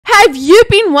Have you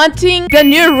been wanting the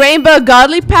new Rainbow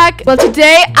Godly pack? Well,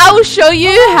 today I will show you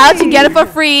how to get it for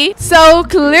free. So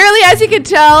clearly, as you can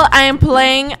tell, I am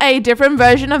playing a different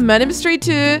version of Murder Mystery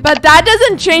 2. But that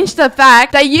doesn't change the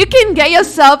fact that you can get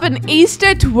yourself an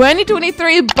Easter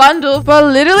 2023 bundle for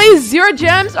literally 0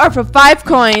 gems or for 5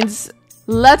 coins.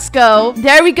 Let's go.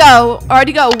 There we go.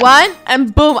 Already got one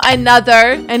and boom,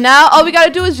 another. And now all we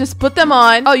gotta do is just put them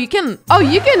on. Oh, you can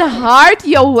heart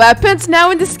your weapons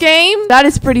now in this game. That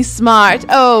is pretty smart.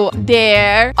 Oh,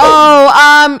 there.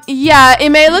 Oh, yeah, it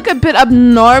may look a bit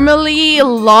abnormally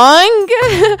long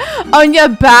on your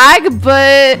bag,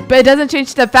 but it doesn't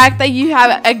change the fact that you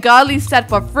have a godly set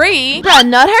for free. Bruh,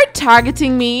 not her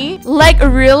targeting me. Like,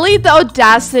 really? The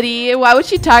audacity. Why would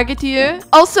she target you?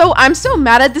 Also, I'm so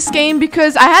mad at this game because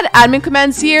I had admin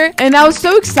commands here and I was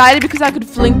so excited because I could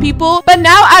fling people, but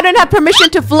now I don't have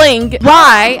permission to fling.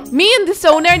 Why? Me and this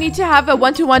owner need to have a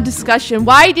one-to-one discussion.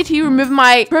 Why did he remove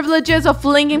my privileges of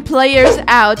flinging players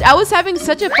out? I was having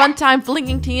such a fun time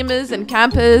flinging teamers and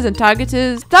campers and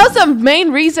targeters. That was the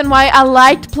main reason why I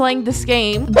liked playing this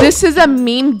game. This is a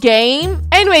meme game.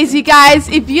 Anyways, you guys,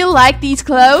 if you like these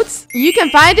clothes, you can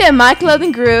find it in my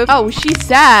clothing group. Oh, she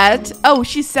sat. Oh,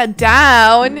 she sat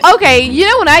down. Okay, you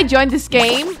know when I joined this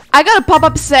game, I got a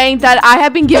pop-up saying that I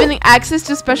have been given access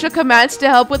to special commands to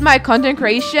help with my content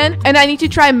creation and I need to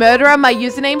try murderer, my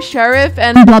username sheriff,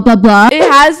 and blah blah blah. It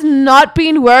has not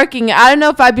been working. I don't know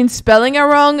if I've been spelling it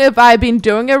wrong, if I've been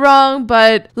doing it wrong,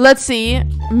 but let's see.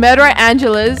 Murderer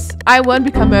Angeles. I won't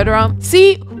become murderer.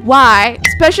 See? Why?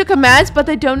 Special commands, but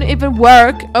they don't even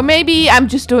work. Or maybe I'm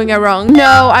just doing it wrong.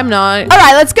 No, I'm not.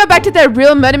 Alright, let's go back to the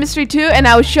real Murder Mystery 2 and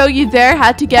I'll show you there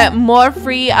how to get more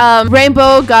free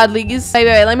Rainbow Godlies.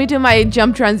 Wait, let me do my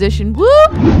jump transition. Woo!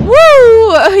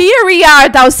 Woo! Here we are.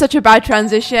 That was such a bad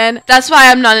transition. That's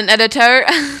why I'm not an editor.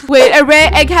 Wait, a rare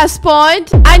egg has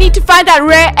spawned. I need to find that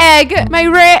rare egg. My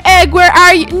rare egg, where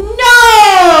are you?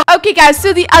 No! Okay, guys,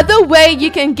 so the other way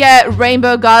you can get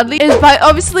Rainbow Godly is by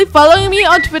obviously following me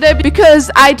on Twitter,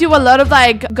 because I do a lot of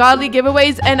like godly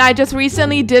giveaways and I just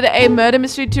recently did a Murder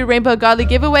Mystery 2 Rainbow Godly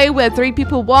giveaway where 3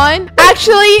 people won.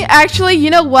 Actually, you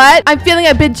know what? I'm feeling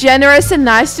a bit generous and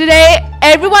nice today.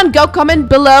 Everyone go comment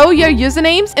below your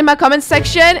usernames in my comment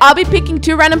section. I'll be picking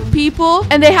 2 random people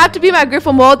and they have to be my group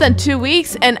for more than 2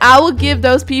 weeks and I will give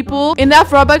those people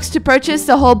enough Robux to purchase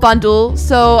the whole bundle.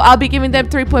 So I'll be giving them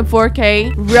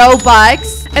 3.4k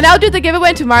Robux and I'll do the giveaway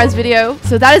in tomorrow's video.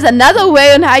 So that is another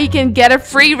way on how you can get a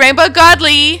free Rainbow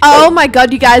Godly. Oh my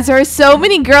god, you guys, there are so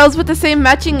many girls with the same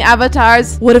matching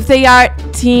avatars. What if they are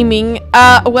teaming?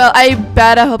 Well, I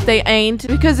hope they ain't,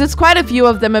 because there's quite a few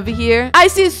of them over here. I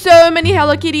see so many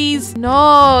Hello Kitties.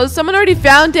 No, someone already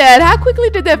found it. How quickly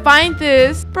did they find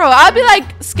this? Bro, I'll be like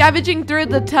scavenging through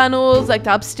the tunnels, like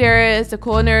the upstairs, the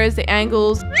corners, the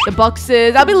angles, the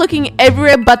boxes. I'll be looking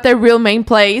everywhere but the real main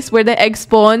place where the egg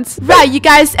spawns. Right, you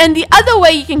guys, and the other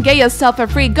way you can get yourself a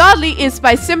free godly is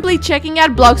by simply checking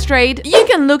out Blox Trade. You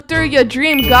can look through your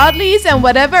dream godlies and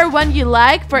whatever one you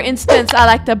like. For instance, I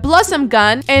like the Blossom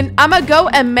Gun and I'ma go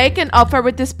and make an offer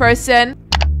with this person.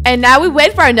 And now we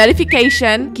wait for a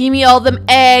notification. Give me all them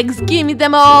eggs. Give me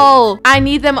them all. I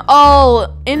need them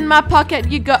all. In my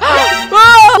pocket you go.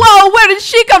 Whoa, where did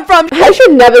she come from? I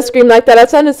should never scream like that.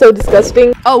 That sounded so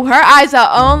disgusting. Oh, her eyes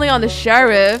are only on the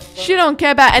sheriff. She don't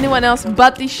care about anyone else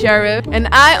but the sheriff. And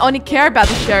I only care about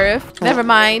the sheriff. Never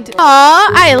mind.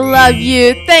 Aw, I love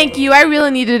you. Thank you. I really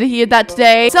needed to hear that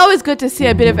today. It's always good to see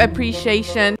a bit of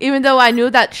appreciation. Even though I knew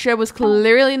that shirt was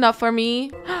clearly not for me.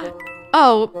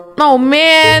 Oh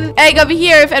man. Egg over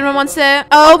here if anyone wants it.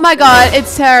 Oh my god,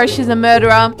 it's her. She's a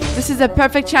murderer. This is a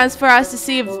perfect chance for us to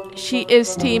see if she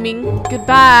is teaming.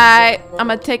 Goodbye. I'm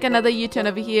gonna take another U-turn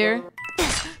over here.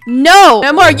 No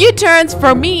more U-turns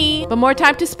for me, but more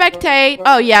time to spectate.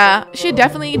 Oh yeah, she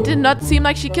definitely did not seem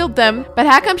like she killed them. But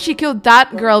how come she killed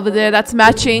that girl over there that's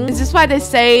matching? Is this why they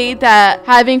say that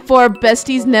having 4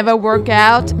 besties never work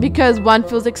out? Because one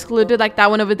feels excluded, like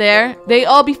that one over there. They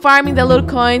all be farming their little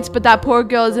coins, but that poor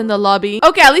girl is in the lobby.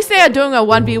 Okay, at least they are doing a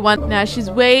 1v1. Now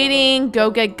she's waiting. Go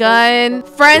get gun.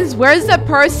 Friends, where's the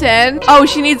person? Oh,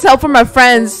 she needs help from her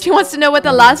friends. She wants to know what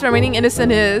the last remaining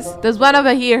innocent is. There's one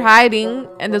over here hiding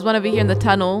and there's one over here in the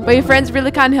tunnel, but your friends really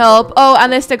can't help. Oh,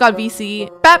 unless they got VC.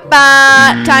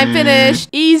 Bye. Time finished.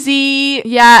 Easy.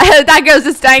 Yeah, that girl's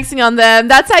just dancing on them.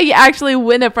 That's how you actually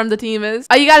win it from the teamers.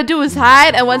 All you gotta do is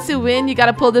hide, and once you win, you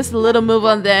gotta pull this little move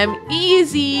on them.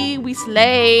 Easy. We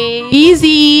slay.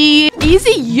 Easy. easy.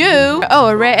 Easy you. Oh,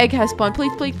 a rare egg has spawned.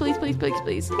 Please, please, please, please, please,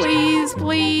 please. Please,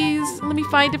 please. Let me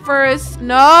find it first.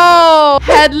 No.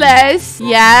 Headless.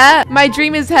 Yeah. My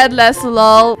dream is headless,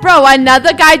 lol. Bro,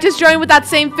 another guy just joined with that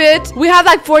same fit. We have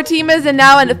like 4 teamers and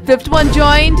now a 5th one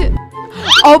joined.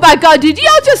 Oh my god, did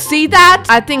y'all just see that?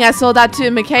 I think I saw that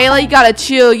too. Michaela, you gotta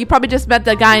chill. You probably just met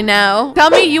the guy now. Tell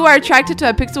me you are attracted to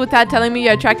a pixel without telling me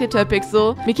you're attracted to a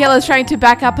pixel. Michaela is trying to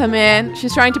back up her man.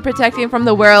 She's trying to protect him from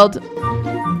the world.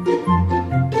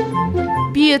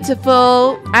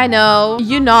 Beautiful. I know.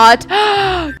 You not.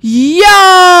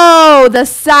 Yo! The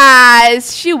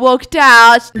size. She walked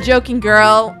out. Joking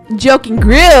girl. Joking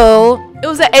grill. It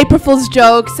was an April Fool's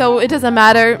joke, so it doesn't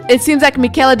matter. It seems like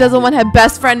Michaela doesn't want her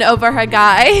best friend over her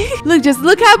guy. Look, just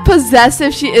look how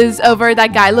possessive she is over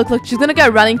that guy. Look, look. She's gonna go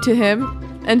running to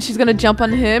him. And she's gonna jump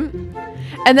on him.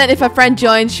 And then if a friend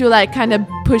joins, she'll like kind of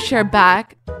push her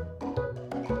back.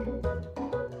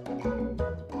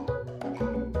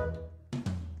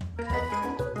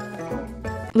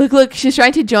 Look, look, she's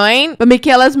trying to join, but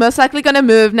Michaela's most likely gonna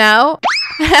move now.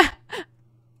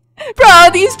 Bro,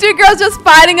 these 2 girls just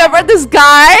fighting over this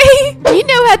guy. Do you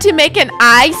know how to make an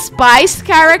I Spice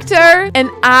character? An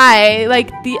I, like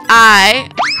the I.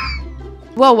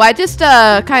 Whoa, I just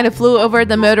kind of flew over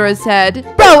the murderer's head.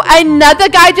 Bro, another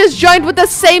guy just joined with the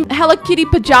same Hello Kitty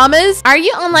pajamas. Are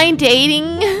you online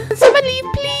dating? Somebody,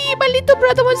 please, my little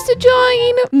brother wants to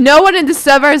join. No one in the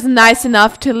server is nice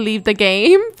enough to leave the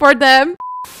game for them.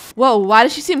 Whoa, why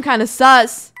does she seem kind of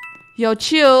sus? Yo,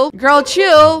 chill. Girl,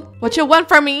 chill. What you want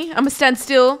from me? I'ma stand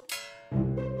still.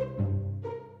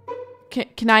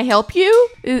 Can I help you?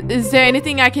 Is there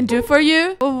anything I can do for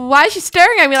you? Why is she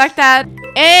staring at me like that?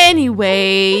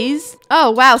 Anyways.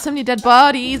 Oh, wow. So many dead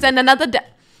bodies and another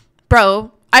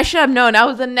Bro, I should have known. I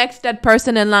was the next dead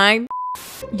person in line.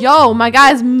 Yo, my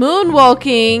guy's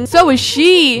moonwalking. So is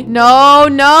she. No,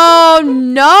 no,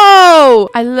 no.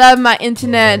 I love my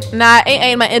internet. Nah, it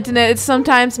ain't my internet. It's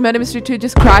sometimes Murder Mystery 2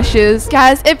 just crashes.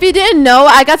 Guys, if you didn't know,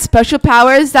 I got special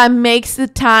powers that makes the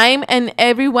time and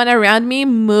everyone around me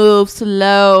move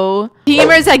slow.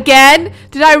 Teamers again?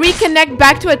 Did I reconnect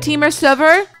back to a teamer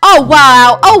server? Oh,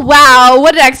 wow. Oh, wow.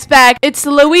 What did I expect? It's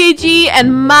Luigi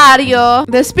and Mario.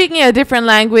 They're speaking a different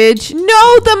language.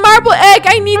 No, the marble egg.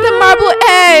 I need the marble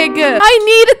egg. I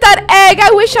needed that egg.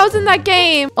 I wish I was in that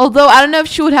game. Although, I don't know if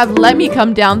she would have let me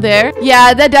come down there.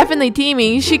 Yeah, they're definitely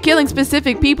teaming. She's killing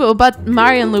specific people, but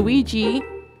Mario and Luigi.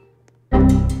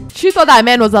 She thought that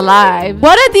man was alive.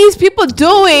 What are these people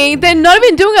doing? They're not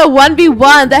even doing a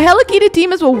 1v1. The Hello Kitty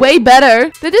teamers were way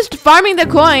better. They're just farming the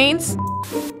coins.